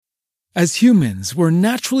As humans, we're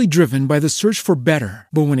naturally driven by the search for better.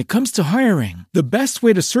 But when it comes to hiring, the best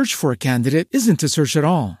way to search for a candidate isn't to search at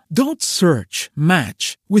all. Don't search,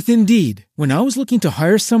 match with Indeed. When I was looking to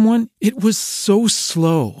hire someone, it was so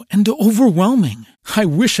slow and overwhelming. I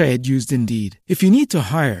wish I had used Indeed. If you need to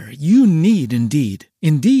hire, you need Indeed.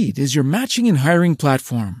 Indeed is your matching and hiring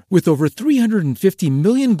platform with over 350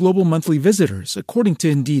 million global monthly visitors, according to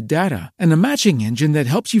Indeed data, and a matching engine that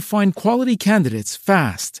helps you find quality candidates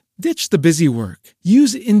fast. Ditch the busy work.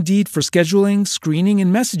 Use Indeed for scheduling, screening,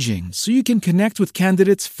 and messaging so you can connect with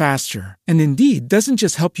candidates faster. And Indeed doesn't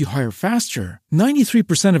just help you hire faster.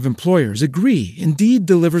 93% of employers agree Indeed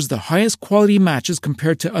delivers the highest quality matches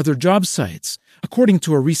compared to other job sites, according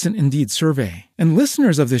to a recent Indeed survey. And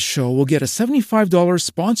listeners of this show will get a $75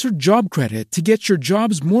 sponsored job credit to get your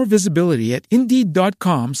jobs more visibility at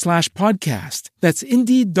Indeed.com/podcast. That's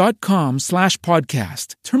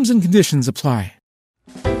Indeed.com/podcast. Terms and conditions apply.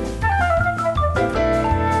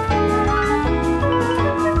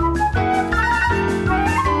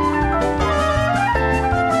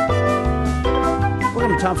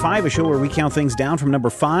 Top 5, a show where we count things down from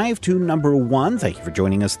number 5 to number 1. Thank you for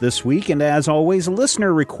joining us this week. And as always,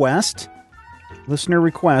 listener request,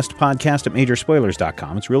 podcast at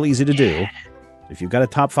majorspoilers.com. It's real easy to do. If you've got a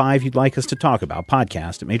top 5 you'd like us to talk about,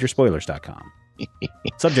 podcast at majorspoilers.com.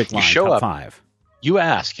 Subject line, top 5. You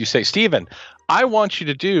ask, you say, Stephen, I want you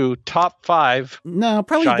to do top 5. No,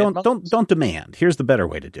 probably don't demand. Here's the better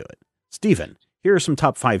way to do it. Stephen, here are some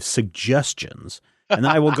top 5 suggestions, and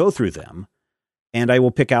then I will go through them. And I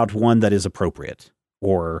will pick out one that is appropriate,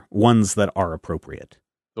 or ones that are appropriate.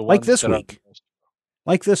 Like this week.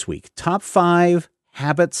 Top 5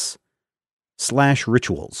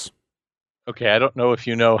 habits/rituals. Okay, I don't know if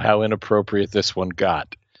you know how inappropriate this one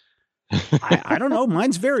got. I don't know.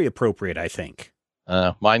 Mine's very appropriate, I think.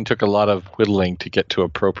 Mine took a lot of whittling to get to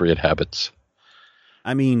appropriate habits.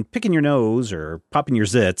 I mean, picking your nose or popping your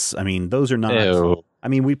zits, I mean, those are not... Ew. I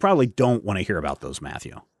mean, we probably don't want to hear about those,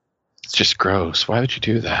 Matthew. It's just gross. Why would you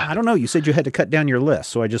do that? I don't know. You said you had to cut down your list,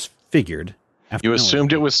 so I just figured. You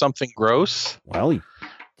assumed it was something gross? Well,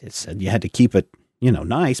 it said you had to keep it,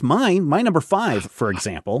 nice. My number 5, for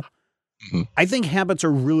example, I think habits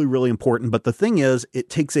are really, really important. But the thing is, it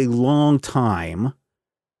takes a long time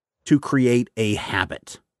to create a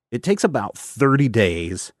habit. It takes about 30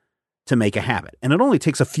 days to make a habit. And it only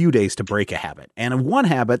takes a few days to break a habit. And one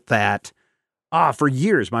habit that, for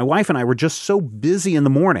years, my wife and I were just so busy in the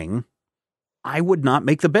morning, I would not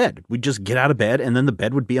make the bed. We'd just get out of bed, and then the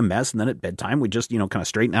bed would be a mess. And then at bedtime, we'd just, kind of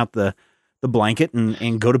straighten out the blanket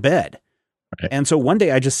and go to bed. Right. And so one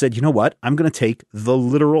day I just said, you know what? I'm going to take the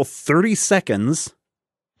literal 30 seconds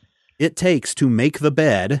it takes to make the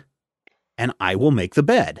bed, and I will make the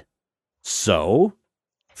bed. So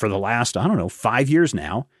for the last, 5 years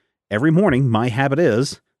now, every morning, my habit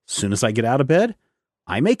is, as soon as I get out of bed,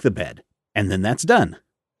 I make the bed, and then that's done.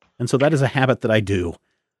 And so that is a habit that I do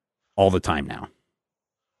all the time now.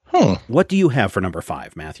 What do you have for number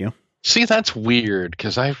 5, Matthew? See, that's weird,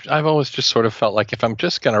 because I've always just sort of felt like if I'm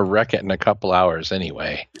just going to wreck it in a couple hours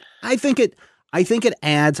anyway. I think it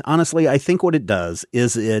adds, honestly, I think what it does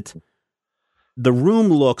is the room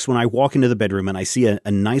looks, when I walk into the bedroom and I see a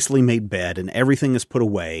nicely made bed and everything is put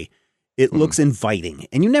away, it looks inviting.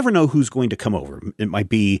 And you never know who's going to come over. It might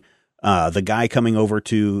be the guy coming over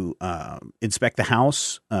to inspect the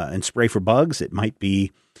house and spray for bugs. It might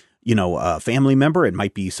be, a family member. It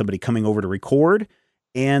might be somebody coming over to record.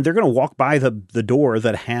 And they're going to walk by the door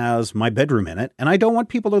that has my bedroom in it. And I don't want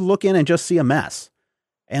people to look in and just see a mess.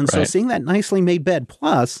 And so seeing that nicely made bed,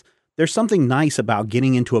 plus there's something nice about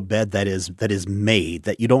getting into a bed that is made,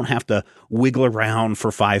 that you don't have to wiggle around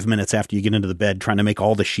for 5 minutes after you get into the bed trying to make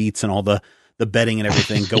all the sheets and all the bedding and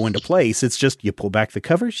everything go into place. It's just you pull back the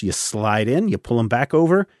covers, you slide in, you pull them back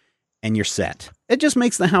over, and you're set. It just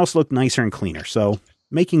makes the house look nicer and cleaner. So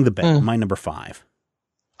making the bed, my number 5.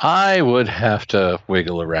 I would have to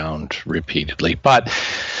wiggle around repeatedly. But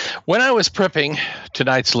when I was prepping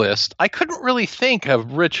tonight's list, I couldn't really think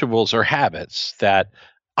of rituals or habits that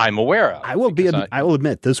I'm aware of. I will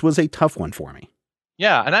admit this was a tough one for me.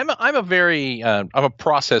 Yeah, and I'm a very I'm a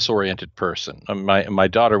process-oriented person. My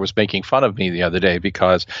daughter was making fun of me the other day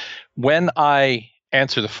because when I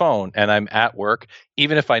answer the phone and I'm at work,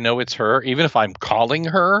 even if I know it's her, even if I'm calling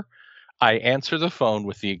her, I answer the phone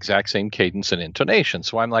with the exact same cadence and intonation.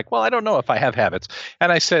 So I'm like, well, I don't know if I have habits.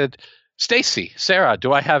 And I said, Stacy, Sarah,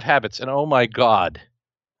 do I have habits? And oh my God,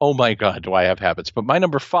 do I have habits? But my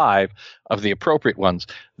number 5 of the appropriate ones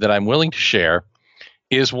that I'm willing to share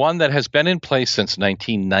is one that has been in place since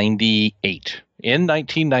 1998. In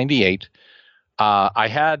 1998, I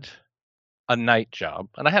had a night job,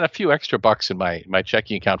 and I had a few extra bucks in my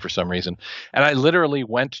checking account for some reason, and I literally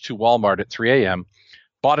went to Walmart at 3 a.m.,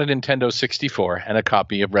 bought a Nintendo 64 and a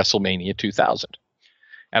copy of WrestleMania 2000.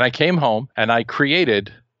 And I came home and I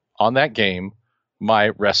created on that game my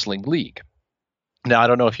wrestling league. Now, I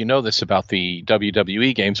don't know if you know this about the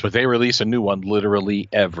WWE games, but they release a new one literally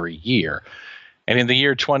every year. And in the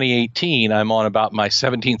year 2018, I'm on about my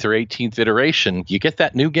 17th or 18th iteration. You get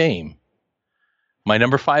that new game. My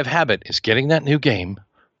number 5 habit is getting that new game,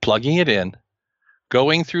 plugging it in,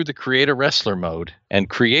 going through the create a wrestler mode, and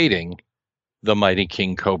creating the Mighty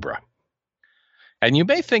King Cobra. And you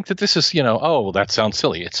may think that this is, oh, that sounds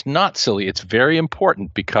silly. It's not silly. It's very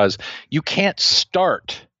important because you can't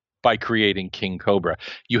start by creating King Cobra.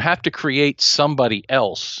 You have to create somebody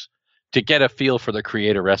else to get a feel for the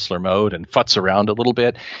create a wrestler mode and futz around a little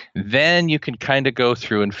bit. Then you can kind of go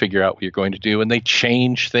through and figure out what you're going to do. And they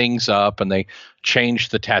change things up and they change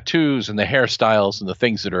the tattoos and the hairstyles and the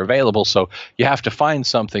things that are available. So you have to find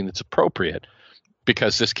something that's appropriate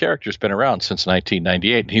because this character's been around since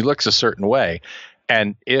 1998 and he looks a certain way.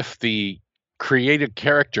 And if the created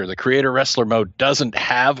character, the creator wrestler mode doesn't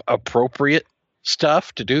have appropriate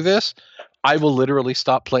stuff to do this, I will literally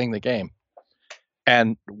stop playing the game.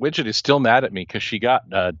 And Widget is still mad at me because she got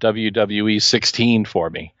WWE 16 for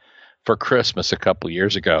me for Christmas a couple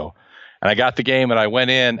years ago. And I got the game and I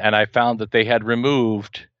went in and I found that they had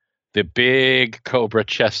removed the big Cobra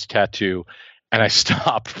chest tattoo. And I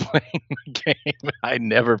stopped playing the game. I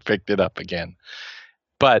never picked it up again.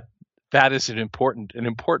 But that is an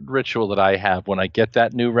important ritual that I have when I get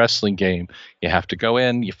that new wrestling game. You have to go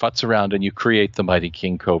in, you futz around, and you create the Mighty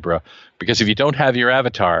King Cobra. Because if you don't have your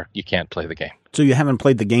avatar, you can't play the game. So you haven't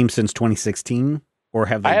played the game since 2016, or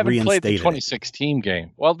have they reinstated it? I haven't played the 2016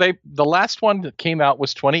 game. Well, the last one that came out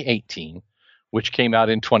was 2018, which came out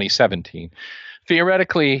in 2017.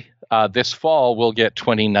 Theoretically, this fall we'll get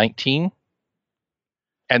 2019.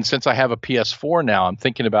 And since I have a PS4 now, I'm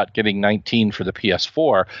thinking about getting 19 for the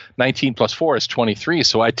PS4. 19 plus 4 is 23,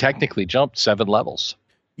 so I technically jumped 7 levels.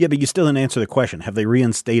 Yeah, but you still didn't answer the question. Have they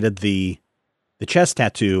reinstated the chest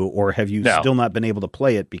tattoo, or have you still not been able to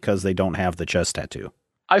play it because they don't have the chest tattoo?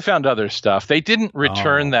 I found other stuff. They didn't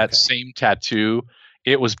return that same tattoo.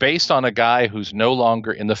 It was based on a guy who's no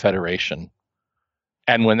longer in the Federation.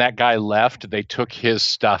 And when that guy left, they took his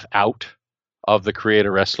stuff out of the create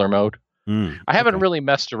a wrestler mode. I haven't really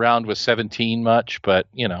messed around with 17 much, but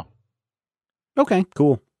Okay,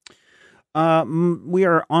 cool. We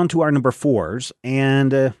are on to our number 4s,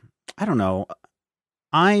 and I don't know.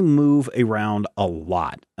 I move around a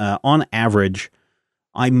lot. On average,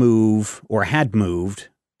 I move or had moved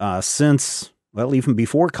since, well, even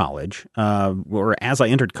before college, or as I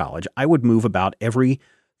entered college, I would move about every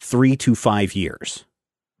 3 to 5 years.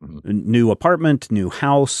 New apartment, new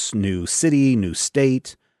house, new city, new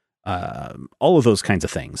state. All of those kinds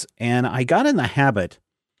of things. And I got in the habit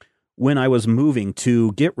when I was moving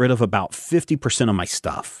to get rid of about 50% of my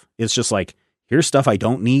stuff. It's just like, here's stuff I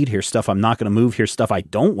don't need. Here's stuff I'm not going to move. Here's stuff I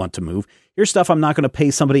don't want to move. Here's stuff I'm not going to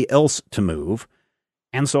pay somebody else to move.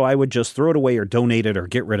 And so I would just throw it away or donate it or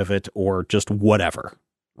get rid of it or just whatever.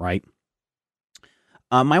 Right.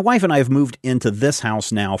 My wife and I have moved into this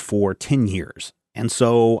house now for 10 years. And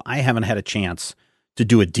so I haven't had a chance to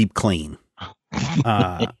do a deep clean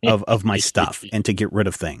of my stuff and to get rid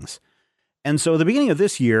of things. And so at the beginning of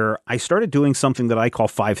this year, I started doing something that I call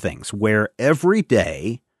 5 things, where every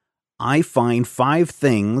day I find 5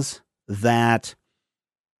 things that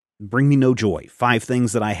bring me no joy, 5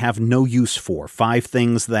 things that I have no use for, 5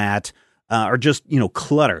 things that are just,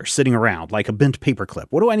 clutter sitting around like a bent paperclip.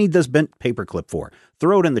 What do I need this bent paperclip for?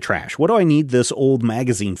 Throw it in the trash. What do I need this old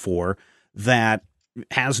magazine for that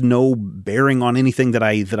has no bearing on anything that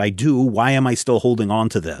I do? Why am I still holding on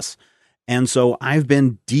to this? And so I've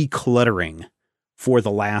been decluttering for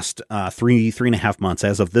the last 3.5 months.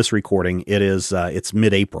 As of this recording, it's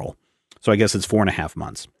mid-April. So I guess it's 4.5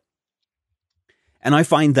 months. And I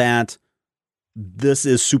find that this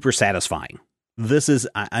is super satisfying. This is,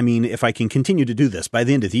 I mean, if I can continue to do this, by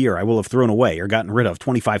the end of the year, I will have thrown away or gotten rid of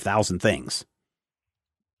 25,000 things.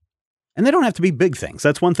 And they don't have to be big things.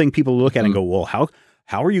 That's one thing people look at and go, well,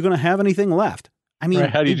 how are you going to have anything left? I mean,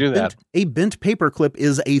 how do you do that? A bent paperclip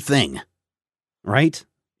is a thing, right?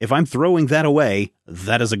 If I'm throwing that away,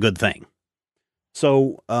 that is a good thing.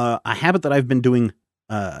 So a habit that I've been doing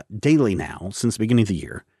daily now since the beginning of the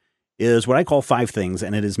year is what I call 5 things.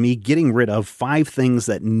 And it is me getting rid of 5 things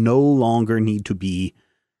that no longer need to be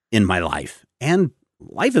in my life. And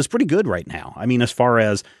life is pretty good right now. I mean, as far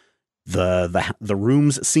as the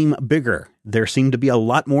rooms seem bigger. There seem to be a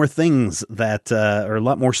lot more things that, or a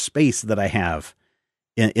lot more space that I have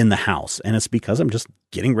in the house. And it's because I'm just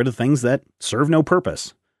getting rid of things that serve no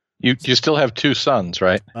purpose. You still have 2 sons,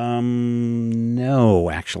 right?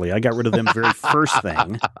 No, actually. I got rid of them very first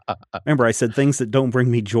thing. Remember, I said things that don't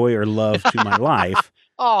bring me joy or love to my life.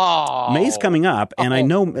 Oh, May's coming up, and I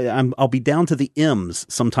know I'll be down to the M's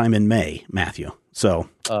sometime in May, Matthew. So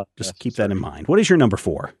just keep that in mind. What is your number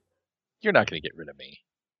 4? You're not going to get rid of me.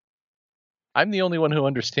 I'm the only one who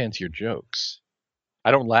understands your jokes.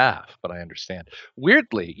 I don't laugh, but I understand.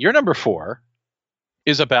 Weirdly, your number 4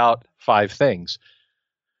 is about 5 things.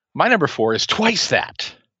 My number 4 is twice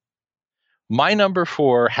that. My number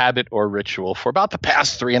 4 habit or ritual for about the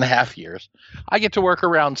past 3.5 years, I get to work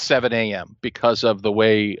around 7 a.m. because of the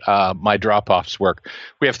way my drop-offs work.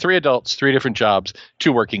 We have 3 adults, 3 different jobs,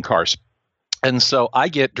 2 working cars. And so I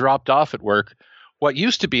get dropped off at work what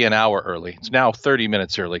used to be an hour early. It's now 30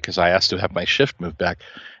 minutes early because I asked to have my shift moved back.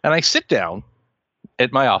 And I sit down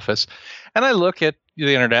at my office and I look at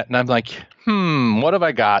the internet and I'm like, what have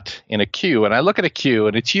I got in a queue? And I look at a queue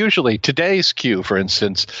and it's usually today's queue, for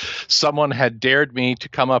instance, someone had dared me to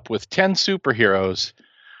come up with 10 superheroes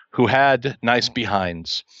who had nice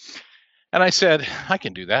behinds. And I said, I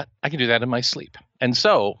can do that. I can do that in my sleep. And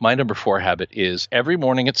so my number 4 habit is every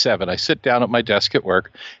morning at 7, I sit down at my desk at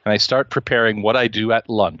work and I start preparing what I do at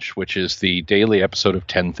lunch, which is the daily episode of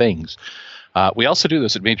 10 Things. We also do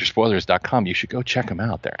this at majorspoilers.com. You should go check them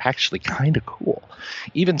out. They're actually kind of cool.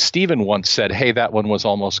 Even Steven once said, hey, that one was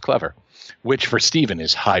almost clever, which for Steven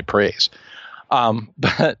is high praise.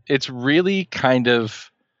 But it's really kind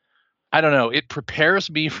of, I don't know, it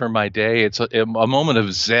prepares me for my day. It's a moment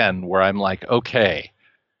of zen where I'm like, okay,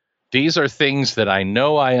 these are things that I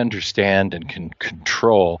know I understand and can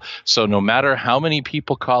control. So no matter how many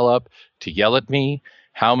people call up to yell at me,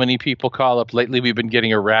 how many people call up? Lately, we've been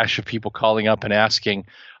getting a rash of people calling up and asking,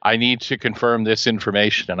 I need to confirm this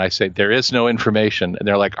information. And I say, there is no information. And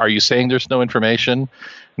they're like, are you saying there's no information?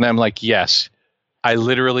 And I'm like, yes, I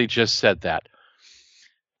literally just said that.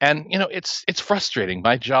 And, it's frustrating.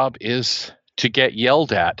 My job is to get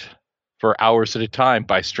yelled at for hours at a time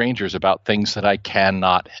by strangers about things that I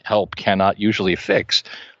cannot help, cannot usually fix.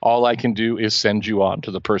 All I can do is send you on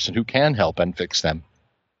to the person who can help and fix them.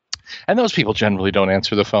 And those people generally don't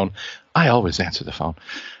answer the phone. I always answer the phone.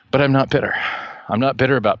 But I'm not bitter. I'm not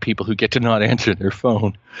bitter about people who get to not answer their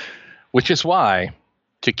phone, which is why,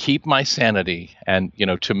 to keep my sanity and,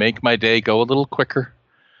 to make my day go a little quicker,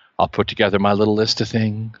 I'll put together my little list of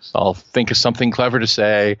things. I'll think of something clever to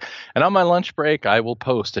say. And on my lunch break, I will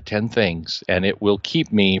post a 10 things. And it will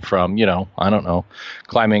keep me from, I don't know,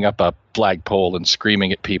 climbing up a flagpole and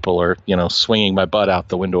screaming at people or, swinging my butt out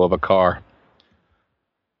the window of a car.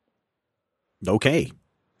 Okay.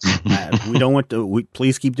 We don't want to,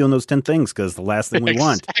 please keep doing those 10 things because the last thing we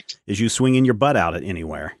want is you swinging your butt out at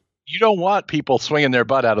anywhere. You don't want people swinging their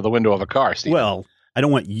butt out of the window of a car, Steve. Well, I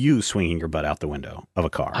don't want you swinging your butt out the window of a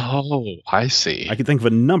car. Oh, I see. I can think of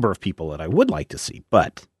a number of people that I would like to see,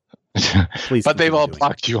 but please. But they've all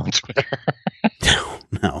blocked you on Twitter.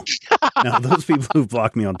 No, those people who've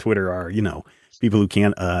blocked me on Twitter are, people who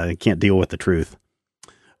can't deal with the truth.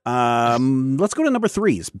 Let's go to number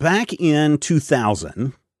 3s. Back in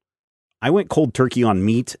 2000, I went cold turkey on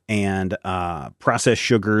meat and processed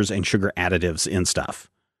sugars and sugar additives in stuff,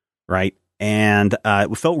 right? And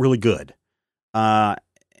it felt really good.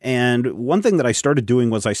 And one thing that I started doing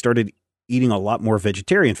was I started eating a lot more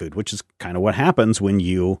vegetarian food, which is kind of what happens when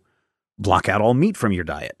you block out all meat from your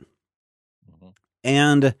diet. Mm-hmm.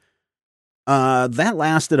 And that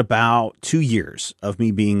lasted about 2 years of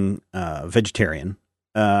me being vegetarian.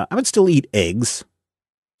 I would still eat eggs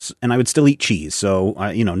and I would still eat cheese. So,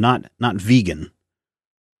 not vegan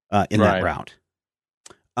in that route.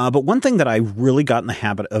 But one thing that I really got in the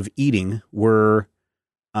habit of eating were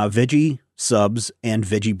veggie subs and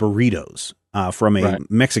veggie burritos from a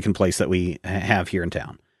Mexican place that we have here in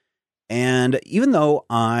town. And even though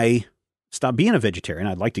I stopped being a vegetarian,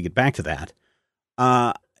 I'd like to get back to that.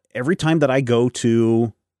 Every time that I go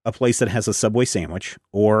to a place that has a Subway sandwich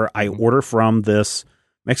or I order from this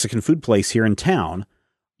Mexican food place here in town,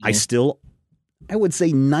 I would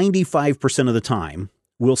say 95% of the time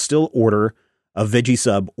will still order a veggie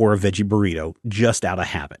sub or a veggie burrito just out of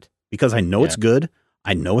habit because I know it's good.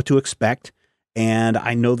 I know what to expect. And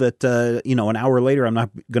I know that, an hour later, I'm not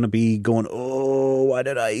going to be going, oh, why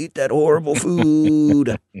did I eat that horrible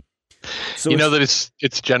food? So that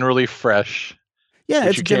it's generally fresh. Yeah,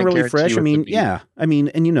 it's generally fresh. I mean,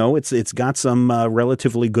 it's got some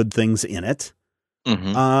relatively good things in it.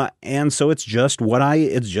 Mm-hmm. And so it's just what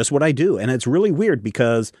I do. And it's really weird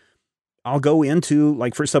because I'll go into,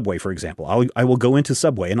 like for Subway, for example, I will go into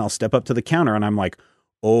Subway and I'll step up to the counter and I'm like,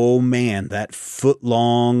 oh man, that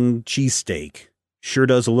foot-long cheesesteak sure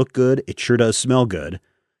does look good. It sure does smell good.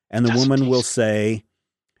 And the woman will say,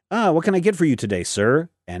 what can I get for you today, sir?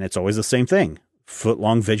 And it's always the same thing.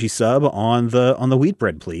 Foot-long veggie sub on the wheat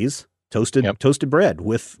bread, please. Toasted bread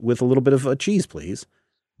with a little bit of cheese, please.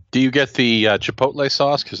 Do you get the Chipotle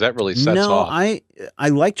sauce? Because that really sets off. No, I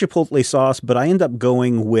like Chipotle sauce, but I end up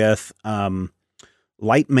going with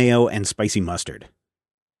light mayo and spicy mustard.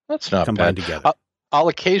 That's not combined bad. Together. I'll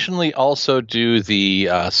occasionally also do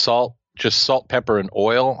the salt, pepper, and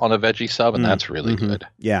oil on a veggie sub, and that's really good.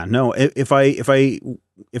 Yeah, no. If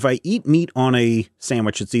I eat meat on a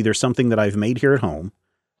sandwich, it's either something that I've made here at home,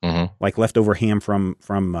 like leftover ham from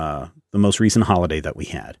the most recent holiday that we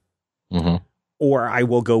had, or I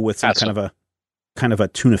will go with some kind of a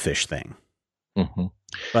tuna fish thing.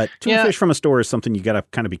 But tuna fish from a store is something you got to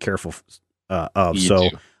kind of be careful of. So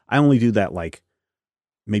I only do that like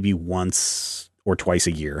maybe once or twice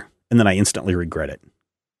a year, and then I instantly regret it.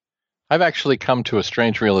 I've actually come to a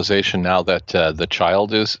strange realization now that the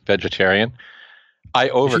child is vegetarian.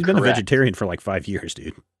 She's been a vegetarian for like 5 years,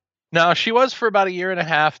 dude. No, she was for about a year and a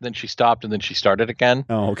half, then she stopped, and then she started again.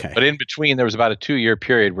 Oh, okay. But in between, there was about a 2-year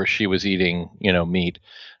period where she was eating, meat.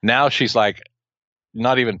 Now she's like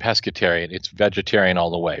not even pescatarian; it's vegetarian all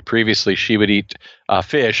the way. Previously, she would eat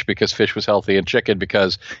fish because fish was healthy, and chicken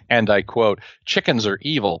because, and I quote, "chickens are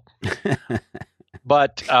evil."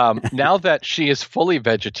 But now that she is fully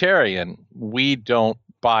vegetarian, we don't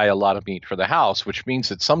buy a lot of meat for the house, which means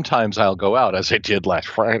that sometimes I'll go out, as I did last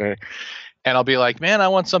Friday, and I'll be like, man, I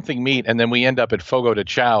want something meat. And then we end up at Fogo de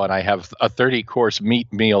Chao, and I have a 30-course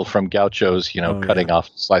meat meal from Gaucho's, cutting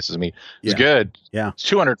off slices of meat. It was good. Yeah. It's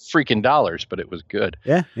 $200, but it was good.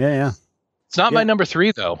 Yeah. It's not my number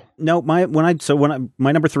 3, though. No, my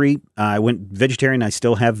number 3, I went vegetarian. I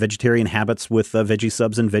still have vegetarian habits with veggie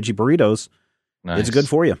subs and veggie burritos. Nice. It's good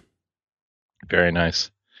for you. Very nice.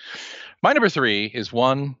 My number 3 is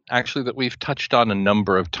one actually that we've touched on a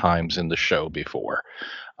number of times in the show before.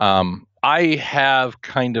 I have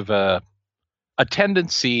kind of a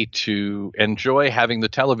tendency to enjoy having the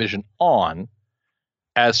television on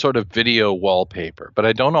as sort of video wallpaper, but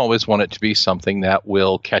I don't always want it to be something that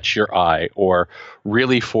will catch your eye or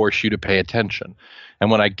really force you to pay attention. And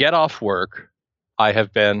when I get off work, I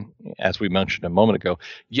have been, as we mentioned a moment ago,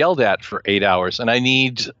 yelled at for 8 hours, and I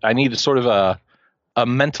need sort of a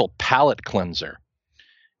mental palate cleanser.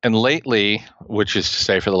 And lately, which is to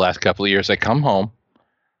say for the last couple of years, I come home,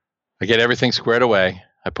 I get everything squared away.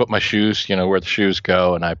 I put my shoes, where the shoes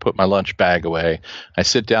go, and I put my lunch bag away. I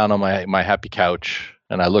sit down on my happy couch,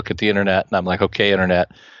 and I look at the internet, and I'm like, okay,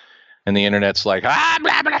 internet. And the internet's like, blah,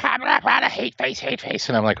 blah, blah, blah, blah, hate face.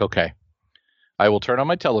 And I'm like, okay. I will turn on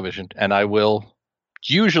my television, and I will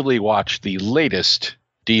usually watch the latest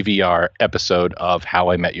DVR episode of How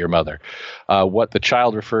I Met Your Mother, what the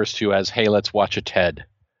child refers to as, hey, let's watch a TED.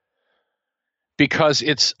 Because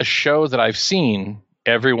it's a show that I've seen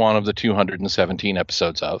every one of the 217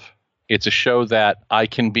 episodes of. It's a show that I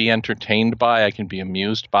can be entertained by, I can be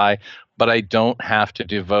amused by, but I don't have to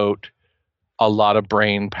devote a lot of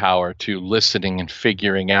brain power to listening and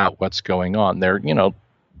figuring out what's going on. They're,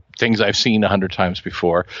 things I've seen 100 times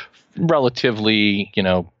before, relatively,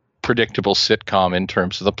 predictable sitcom in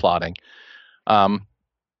terms of the plotting.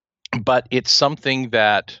 But it's something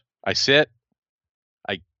that I sit,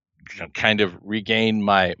 kind of regain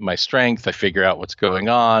my strength. I figure out what's going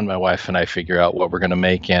on. My wife and I figure out what we're going to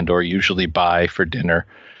make and or usually buy for dinner.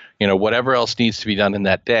 Whatever else needs to be done in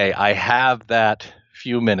that day. I have that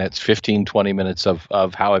few minutes, 15, 20 minutes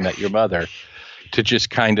of How I Met Your Mother to just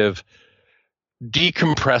kind of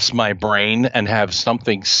decompress my brain and have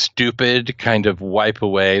something stupid kind of wipe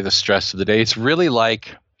away the stress of the day. It's really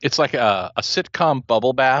like a sitcom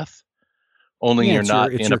bubble bath, only you're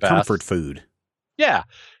not in a bath. It's comfort food. Yeah.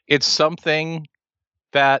 It's something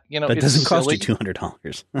that, that doesn't cost you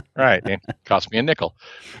 $200. Right. It cost me a nickel.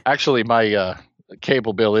 Actually, my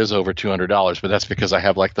cable bill is over $200, but that's because I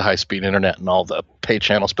have like the high-speed internet and all the pay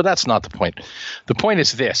channels. But that's not the point. The point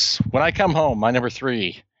is this. When I come home, my number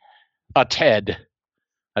 3, a TED,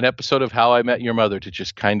 an episode of How I Met Your Mother to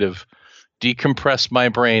just kind of decompress my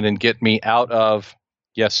brain and get me out of,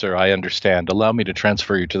 yes, sir, I understand. Allow me to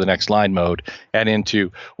transfer you to the next line mode and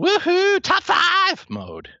into woohoo, top 5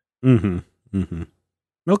 mode.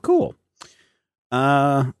 Well, cool.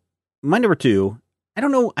 My number 2, I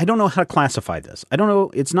don't know how to classify this. I don't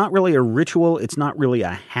know. It's not really a ritual. It's not really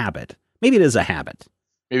a habit. Maybe it is a habit.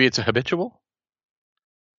 Maybe it's a habitual?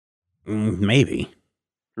 Maybe.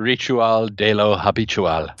 Ritual de lo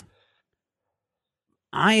habitual.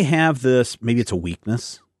 I have this, maybe it's a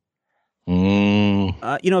weakness.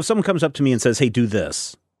 if someone comes up to me and says, "Hey, do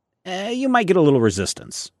this," you might get a little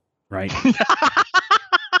resistance, right?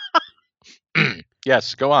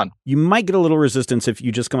 Yes, go on. You might get a little resistance if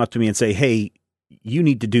you just come up to me and say, "Hey, you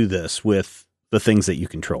need to do this with the things that you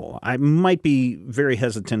control." I might be very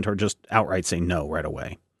hesitant or just outright say no right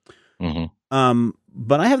away.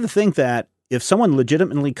 But I have to think that if someone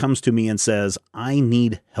legitimately comes to me and says, "I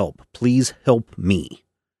need help, please help me,"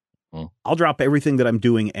 I'll drop everything that I'm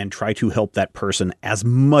doing and try to help that person as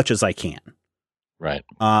much as I can. Right.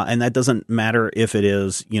 And that doesn't matter if it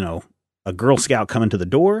is, a Girl Scout coming to the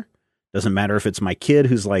door. Doesn't matter if it's my kid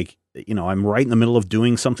who's like, I'm right in the middle of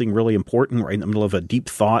doing something really important, right in the middle of a deep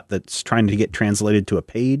thought that's trying to get translated to a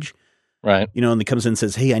page. Right. And he comes in and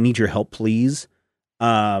says, "Hey, I need your help, please."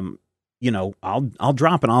 I'll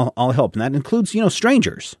drop and I'll help. And that includes,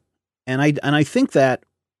 strangers. And I think that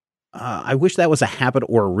I wish that was a habit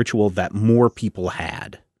or a ritual that more people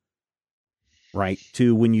had. Right.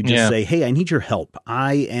 To when you just say, "Hey, I need your help.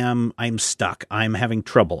 I'm stuck. I'm having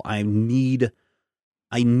trouble. I need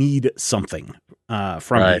something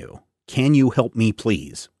from you. Can you help me,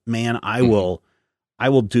 please?" Man, I will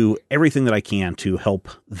do everything that I can to help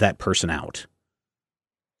that person out.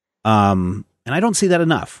 And I don't see that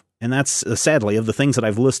enough. And that's sadly, of the things that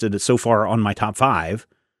I've listed so far on my top 5,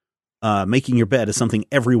 making your bed is something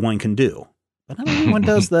everyone can do. But not everyone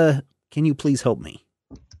does the "can you please help me?"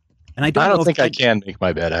 And I don't think I can make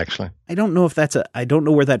my bed, actually. I don't know if I don't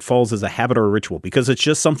know where that falls as a habit or a ritual, because it's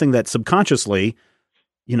just something that subconsciously,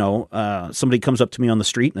 somebody comes up to me on the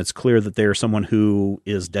street and it's clear that they're someone who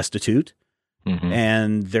is destitute,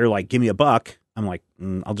 and they're like, "Give me $1." I'm like,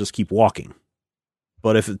 I'll just keep walking.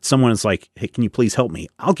 But if someone is like, "Hey, can you please help me?"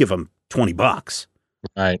 I'll give them $20.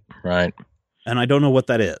 Right. And I don't know what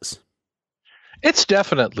that is. It's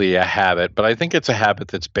definitely a habit, but I think it's a habit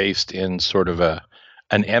that's based in sort of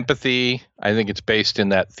an empathy. I think it's based in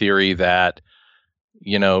that theory that,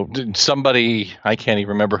 somebody, I can't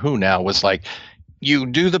even remember who now, was like, you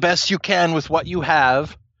do the best you can with what you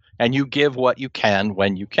have, and you give what you can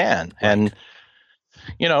when you can. Right. And,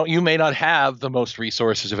 you may not have the most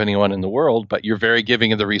resources of anyone in the world, but you're very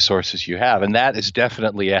giving of the resources you have. And that is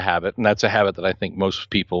definitely a habit. And that's a habit that I think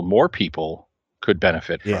more people could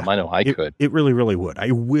benefit from. I know I could. It really, really would. I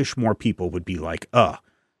wish more people would be like,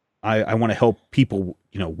 I want to help people,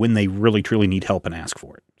 when they really, truly need help and ask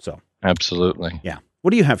for it. So absolutely. Yeah. What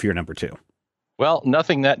do you have for your number 2? Well,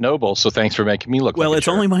 nothing that noble. So thanks for making me look well, like it's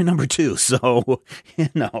only my number 2. So,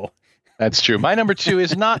 That's true. My number 2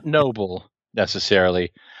 is not noble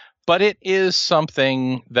necessarily, but it is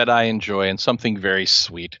something that I enjoy and something very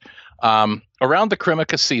sweet. Around the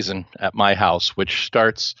Krimika season at my house, which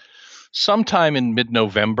starts sometime in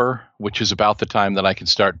mid-November, which is about the time that I can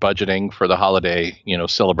start budgeting for the holiday,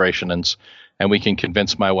 celebration, and we can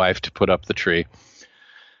convince my wife to put up the tree.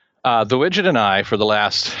 The Widget and I, for the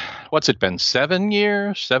last, what's it been, 7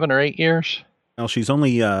 or 8 years? Well, she's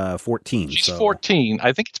only 14. She's 14.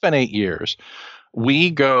 I think it's been 8 years.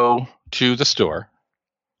 We go to the store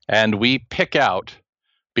and we pick out,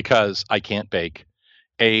 because I can't bake,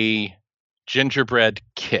 a gingerbread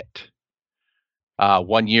kit.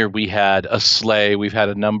 One year we had a sleigh. We've had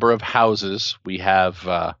a number of houses. We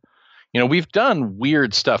have, we've done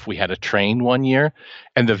weird stuff. We had a train one year,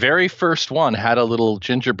 and the very first one had a little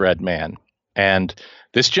gingerbread man. And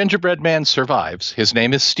this gingerbread man survives. His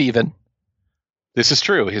name is Stephen. This is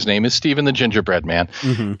true. His name is Stephen the Gingerbread Man.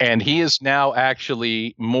 And he is now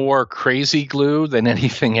actually more crazy glue than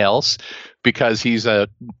anything else, because he's a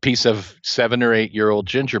piece of 7 or 8 year old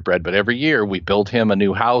gingerbread. But every year we build him a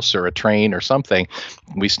new house or a train or something.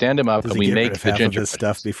 We stand him up and we make the gingerbread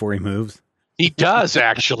stuff before he moves. He does,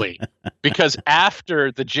 actually, because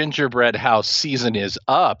after the gingerbread house season is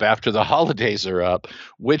up, after the holidays are up,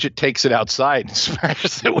 Widget takes it outside and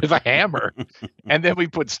smashes it with a hammer. And then we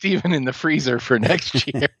put Stephen in the freezer for next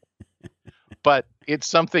year. But it's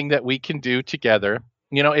something that we can do together.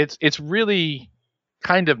 It's really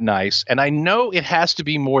kind of nice. And I know it has to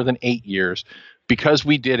be more than 8 years, because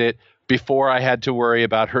we did it before I had to worry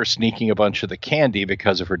about her sneaking a bunch of the candy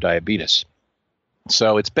because of her diabetes.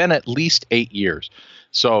 So it's been at least 8 years.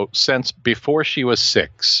 So since before she was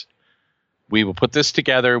 6, we will put this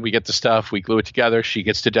together. We get the stuff. We glue it together. She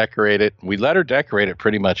gets to decorate it. We let her decorate it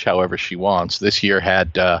pretty much however she wants. This year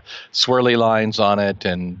had swirly lines on it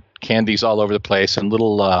and candies all over the place. And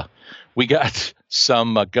we got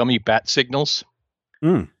some gummy bat signals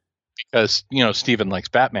because, Stephen likes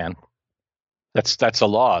Batman. That's a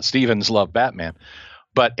law. Stevens love Batman.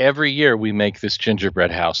 But every year we make this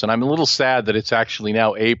gingerbread house, and I'm a little sad that it's actually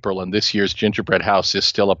now April, and this year's gingerbread house is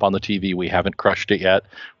still up on the TV. We haven't crushed it yet.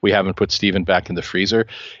 We haven't put Steven back in the freezer.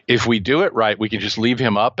 If we do it right, we can just leave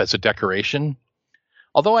him up as a decoration.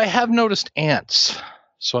 Although I have noticed ants,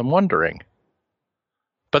 so I'm wondering.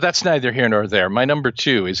 But that's neither here nor there. My number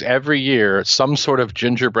 2 is every year some sort of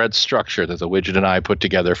gingerbread structure that the Widget and I put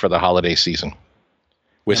together for the holiday season.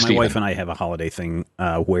 With my wife and I have a holiday thing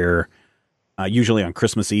where usually on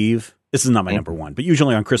Christmas Eve, this is not my number 1, but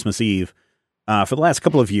usually on Christmas Eve, for the last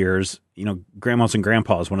couple of years, grandmas and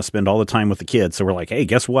grandpas want to spend all the time with the kids. So we're like, hey,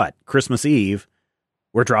 guess what? Christmas Eve,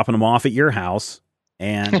 we're dropping them off at your house.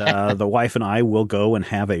 And the wife and I will go and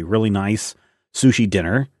have a really nice sushi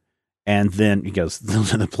dinner. And then, because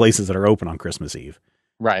those are the places that are open on Christmas Eve.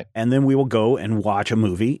 Right. And then we will go and watch a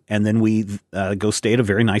movie. And then we go stay at a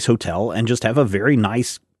very nice hotel and just have a very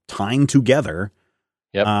nice time together.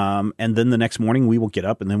 Yep. And then the next morning we will get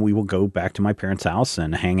up and then we will go back to my parents' house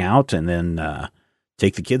and hang out and then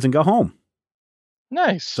take the kids and go home.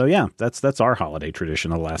 Nice. So yeah, that's our holiday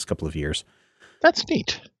tradition of the last couple of years. That's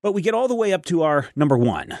neat. But we get all the way up to our number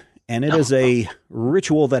 1, and it is a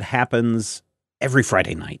ritual that happens every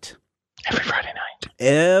Friday night. Every Friday night.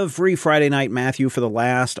 Every Friday night, Matthew, for the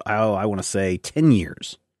last, I want to say 10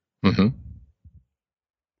 years. Mm-hmm.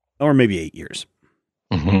 Or maybe 8 years.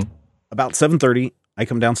 Mm-hmm. About 7:30, I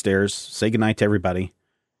come downstairs, say goodnight to everybody,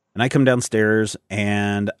 and I come downstairs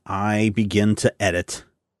and I begin to edit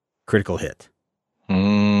Critical Hit.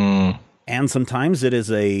 And sometimes it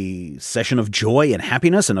is a session of joy and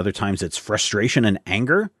happiness, and other times it's frustration and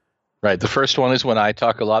anger. Right. The first one is when I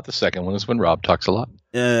talk a lot. The second one is when Rob talks a lot.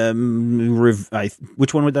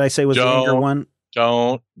 Which one did I say was the anger one?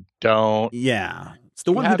 Don't. Yeah. It's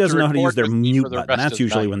the one who doesn't know how to use their mute button. That's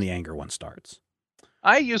usually when the anger one starts.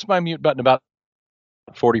 I use my mute button about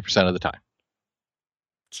 40% of the time.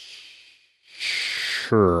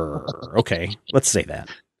 Sure. Okay. Let's say that.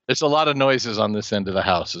 There's a lot of noises on this end of the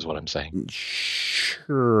house is what I'm saying.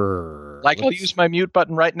 Sure. I'll use my mute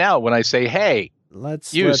button right now when I say, hey,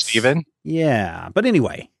 Steven. Yeah. But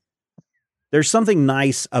anyway, there's something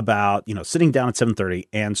nice about, sitting down at 7:30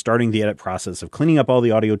 and starting the edit process of cleaning up all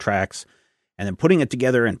the audio tracks and then putting it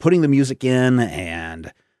together and putting the music in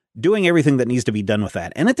and doing everything that needs to be done with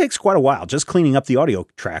that. And it takes quite a while. Just cleaning up the audio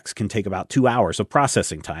tracks can take about 2 hours of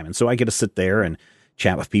processing time. And so I get to sit there and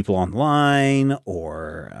chat with people online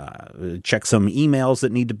or check some emails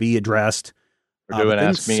that need to be addressed.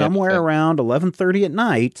 Then somewhere around 11:30 at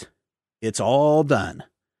night, it's all done.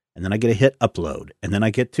 And then I get to hit upload. And then I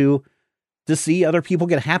get to see other people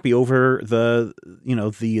get happy over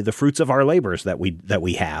the fruits of our labors that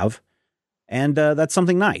we have. And that's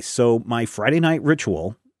something nice. So my Friday night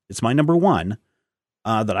ritual, it's my number 1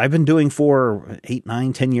 that I've been doing for 8,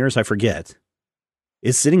 9, 10 years, I forget,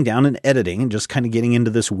 is sitting down and editing and just kind of getting into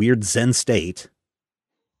this weird Zen state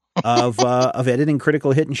of editing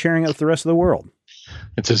Critical Hit and sharing it with the rest of the world.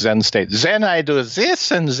 It's a Zen state. Zen, I do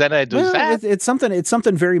this, and Zen, I do that. It's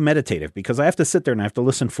something very meditative because I have to sit there and I have to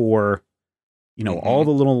listen for,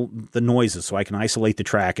 all the noises so I can isolate the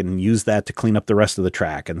track and use that to clean up the rest of the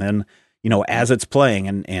track. And then, as it's playing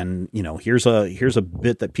and here's a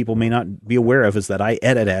bit that people may not be aware of is that I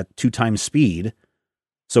edit at 2 times speed.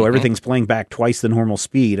 So everything's playing back twice the normal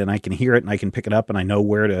speed and I can hear it and I can pick it up and I know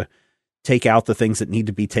where to take out the things that need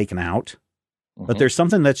to be taken out. But there's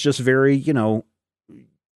something that's just very,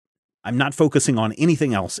 I'm not focusing on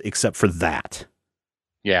anything else except for that.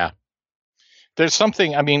 Yeah. There's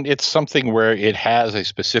something, it's something where it has a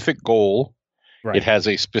specific goal. Right. It has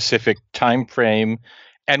a specific time frame.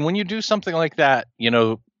 And when you do something like that,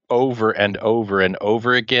 over and over and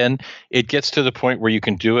over again, it gets to the point where you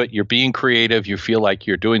can do it. You're being creative. You feel like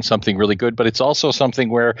you're doing something really good, but it's also something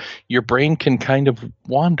where your brain can kind of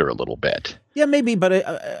wander a little bit. Yeah, maybe. But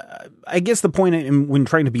I guess the point when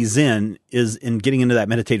trying to be Zen is in getting into that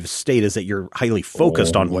meditative state is that you're highly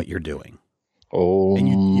focused on what you're doing. Oh,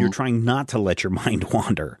 and you're trying not to let your mind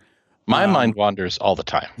wander. My mind wanders all the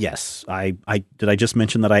time. Yes. Did I just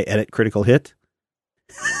mention that I edit Critical Hit?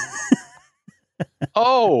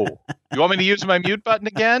 Oh, you want me to use my mute button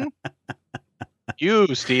again?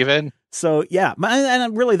 You, Steven. So, yeah,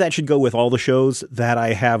 and really that should go with all the shows that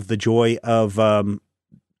I have the joy of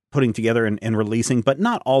putting together and releasing, but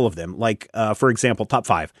not all of them. Like, for example, Top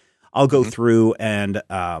 5. I'll go through and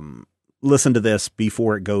listen to this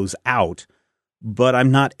before it goes out, but I'm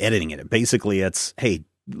not editing it. Basically, it's, hey,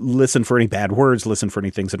 listen for any bad words, listen for any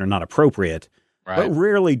things that are not appropriate. Right. But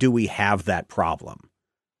rarely do we have that problem.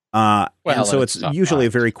 And so it's usually a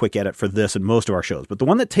very quick edit for this and most of our shows. But the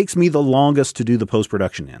one that takes me the longest to do the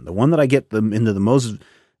post-production in, the one that I get them into the most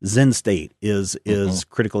Zen state is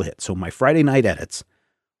critical hit. So my Friday night edits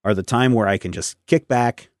are the time where I can just kick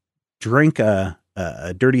back, drink a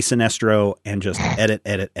dirty Sinestro, and just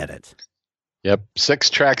edit. Yep. 6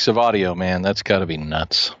 tracks of audio, man. That's got to be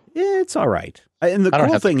nuts. It's all right. And the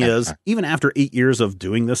cool thing is, even after 8 years of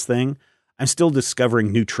doing this thing, I'm still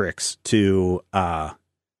discovering new tricks to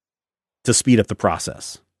speed up the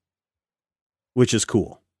process, which is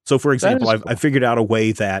cool. So, for example, I figured out a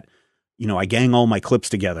way that, I gang all my clips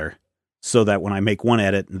together so that when I make one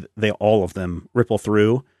edit, all of them ripple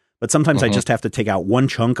through. But sometimes I just have to take out one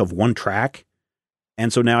chunk of one track.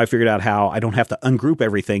 And so now I figured out how I don't have to ungroup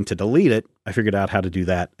everything to delete it. I figured out how to do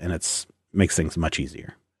that, and makes things much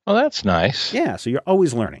easier. Oh, that's nice. Yeah, so you're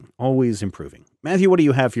always learning, always improving. Matthew, what do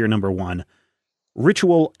you have for your number one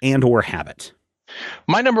ritual and or habit?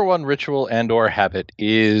 My number one ritual and or habit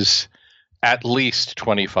is at least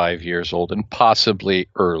 25 years old and possibly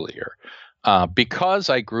earlier. Because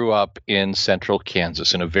I grew up in central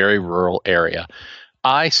Kansas in a very rural area,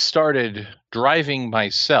 I started driving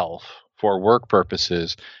myself for work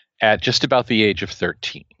purposes at just about the age of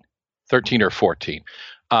 13 or 14.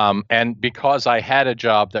 And because I had a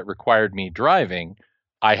job that required me driving,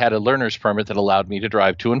 I had a learner's permit that allowed me to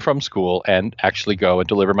drive to and from school and actually go and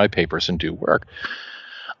deliver my papers and do work.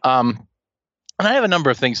 And I have a number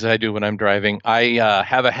of things that I do when I'm driving. I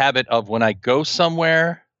have a habit of when I go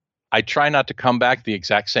somewhere, I try not to come back the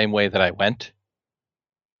exact same way that I went.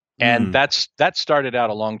 And that started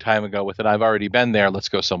out a long time ago with it. I've already been there. Let's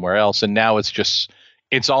go somewhere else. And now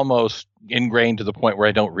it's almost ingrained to the point where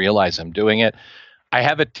I don't realize I'm doing it. I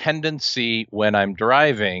have a tendency when I'm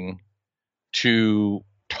driving to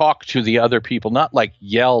talk to the other people, not like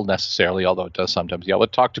yell necessarily, although it does sometimes yell,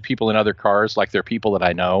 but talk to people in other cars like they're people that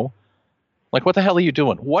I know. Like, what the hell are you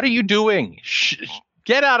doing? What are you doing?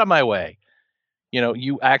 Get out of my way.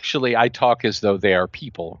 I talk as though they are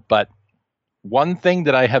people. But one thing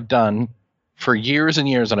that I have done for years and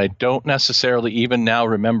years, and I don't necessarily even now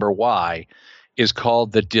remember why, is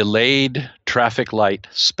called the delayed traffic light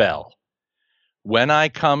spell. When I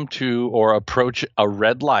come to or approach a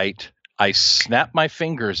red light, I snap my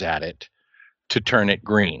fingers at it to turn it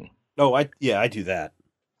green. Oh, I do that.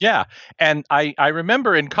 Yeah. And I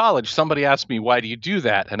remember in college, somebody asked me, why do you do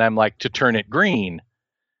that? And I'm like, to turn it green.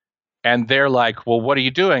 And they're like, well, what are you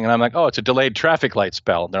doing? And I'm like, oh, it's a delayed traffic light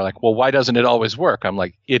spell. And they're like, well, why doesn't it always work? I'm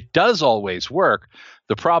like, it does always work.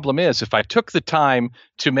 The problem is if I took the time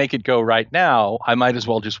to make it go right now, I might as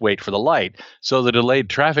well just wait for the light. So the delayed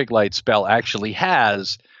traffic light spell actually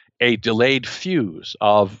has a delayed fuse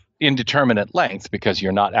of indeterminate length because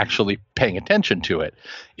you're not actually paying attention to it.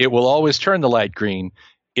 It will always turn the light green.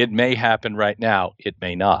 It may happen right now. It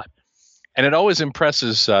may not. And it always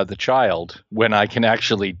impresses the child when I can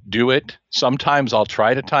actually do it. Sometimes I'll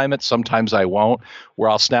try to time it. Sometimes I won't, where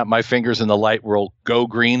I'll snap my fingers and the light will go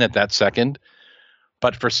green at that second.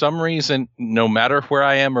 But for some reason, no matter where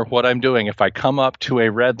I am or what I'm doing, if I come up to a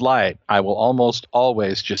red light, I will almost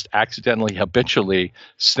always just accidentally, habitually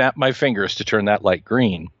snap my fingers to turn that light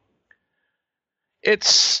green.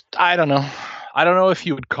 I don't know. I don't know if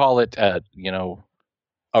you would call it a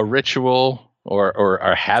ritual or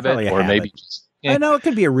a habit, or maybe I know it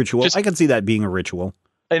could be a ritual. I can see that being a ritual.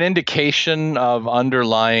 An indication of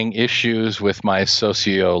underlying issues with my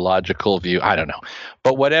sociological view. I don't know.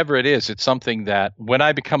 But whatever it is, it's something that when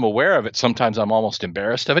I become aware of it, sometimes I'm almost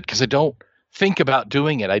embarrassed of it because I don't think about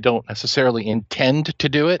doing it. I don't necessarily intend to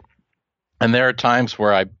do it. And there are times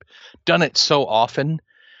where I've done it so often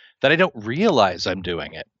that I don't realize I'm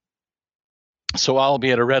doing it. So I'll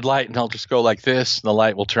be at a red light and I'll just go like this, and the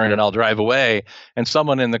light will turn and I'll drive away. And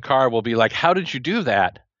someone in the car will be like, how did you do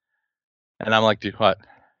that? And I'm like, dude, what?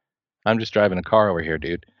 I'm just driving a car over here,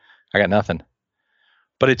 dude. I got nothing.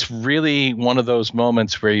 But it's really one of those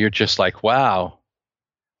moments where you're just like, wow,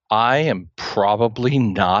 I am probably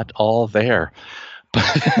not all there.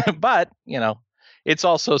 But it's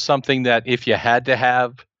also something that if you had to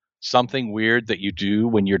have something weird that you do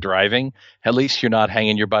when you're driving, at least you're not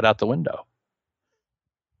hanging your butt out the window.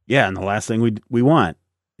 Yeah, and the last thing we want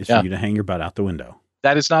is for you to hang your butt out the window.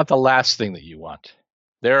 That is not the last thing that you want.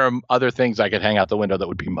 There are other things I could hang out the window that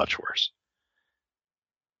would be much worse.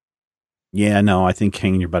 Yeah, no, I think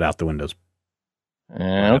hanging your butt out the window's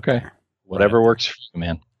okay. Whatever works for you,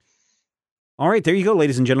 man. All right, there you go,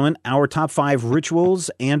 ladies and gentlemen. Our top 5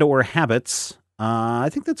 rituals and or habits. I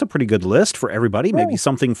think that's a pretty good list for everybody. Maybe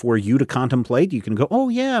something for you to contemplate. You can go, oh,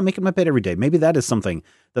 yeah, I'm making my bed every day. Maybe that is something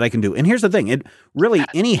that I can do. And here's the thing.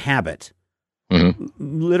 Any habit,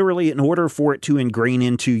 literally in order for it to ingrain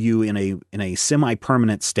into you in a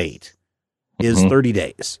semi-permanent state is 30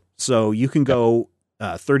 days. So you can go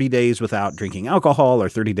 30 days without drinking alcohol or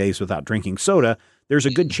 30 days without drinking soda, there's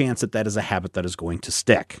a good chance that that is a habit that is going to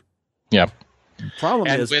stick. Yeah. The problem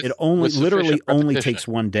is it only takes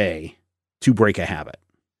one day to break a habit.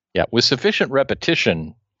 Yeah. With sufficient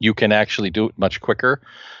repetition, you can actually do it much quicker,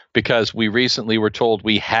 because we recently were told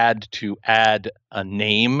we had to add a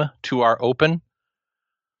name to our open.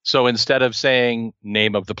 So instead of saying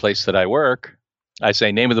name of the place that I work, I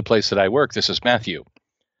say name of the place that I work. This is Matthew.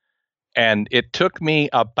 And it took me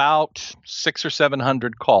about 600 or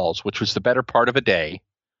 700 calls, which was the better part of a day,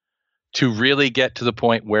 to really get to the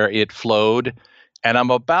point where it flowed. And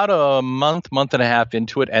I'm about a month and a half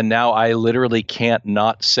into it. And now I literally can't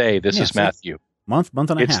not say this is Matthew. Month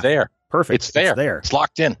and a half. It's there. Perfect. It's there. It's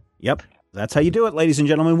locked in. Yep. That's how you do it, ladies and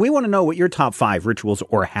gentlemen. We want to know what your top 5 rituals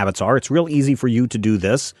or habits are. It's real easy for you to do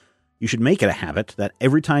this. You should make it a habit that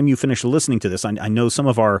every time you finish listening to this, I know some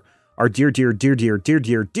of our dear listeners,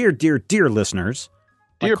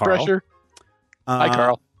 dear Carl, pressure. Hi,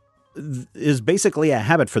 Carl. Is basically a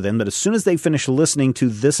habit for them that as soon as they finish listening to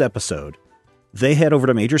this episode, they head over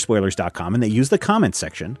to majorspoilers.com and they use the comment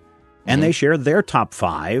section and they share their top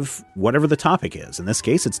 5, whatever the topic is. In this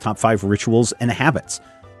case, it's top 5 rituals and habits.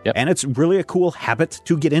 Yep. And it's really a cool habit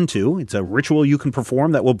to get into. It's a ritual you can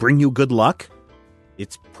perform that will bring you good luck.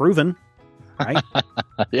 It's proven, right?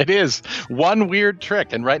 It is. One weird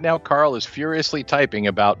trick. And right now, Carl is furiously typing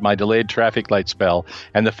about my delayed traffic light spell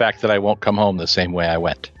and the fact that I won't come home the same way I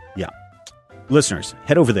went. Yeah. Listeners,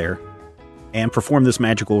 head over there and perform this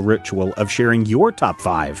magical ritual of sharing your top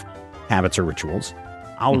 5 habits or rituals.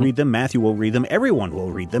 I'll read them. Matthew will read them. Everyone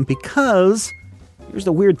will read them, because here's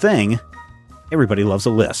the weird thing. Everybody loves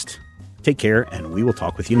a list. Take care, and we will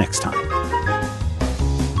talk with you next time.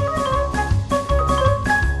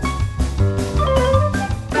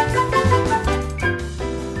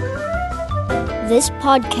 This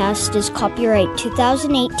podcast is copyright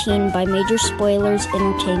 2018 by Major Spoilers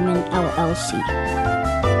Entertainment, LLC.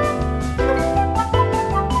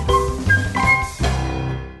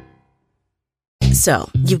 So,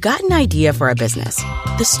 you've got an idea for a business.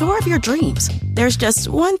 The store of your dreams. There's just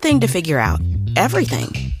one thing to figure out.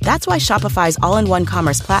 Everything. That's why Shopify's all-in-one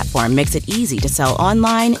commerce platform makes it easy to sell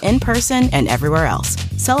online, in person, and everywhere else.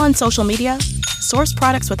 Sell on social media, source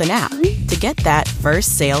products with an app to get that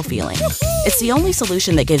first sale feeling. It's the only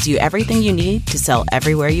solution that gives you everything you need to sell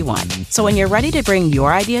everywhere you want. So when you're ready to bring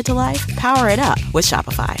your idea to life, power it up with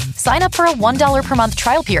Shopify. Sign up for a $1 per month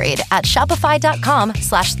trial period at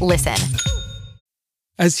shopify.com/listen.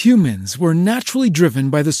 As humans, we're naturally driven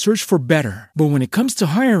by the search for better. But when it comes to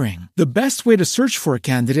hiring, the best way to search for a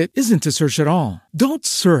candidate isn't to search at all. Don't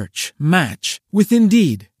search, match with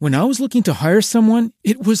Indeed. When I was looking to hire someone,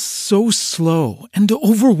 it was so slow and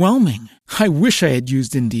overwhelming. I wish I had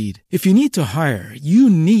used Indeed. If you need to hire, you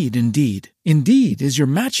need Indeed. Indeed is your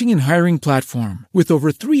matching and hiring platform with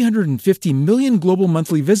over 350 million global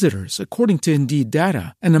monthly visitors, according to Indeed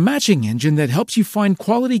data, and a matching engine that helps you find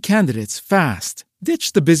quality candidates fast.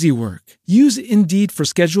 Ditch the busy work. Use Indeed for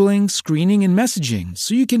scheduling, screening, and messaging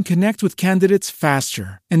so you can connect with candidates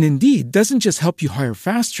faster. And Indeed doesn't just help you hire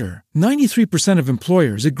faster. 93% of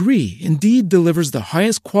employers agree Indeed delivers the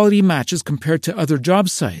highest quality matches compared to other job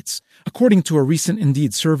sites, according to a recent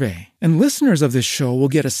Indeed survey. And listeners of this show will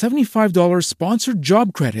get a $75 sponsored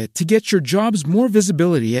job credit to get your jobs more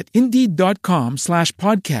visibility at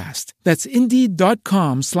Indeed.com/podcast. That's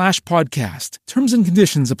Indeed.com/podcast. Terms and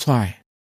conditions apply.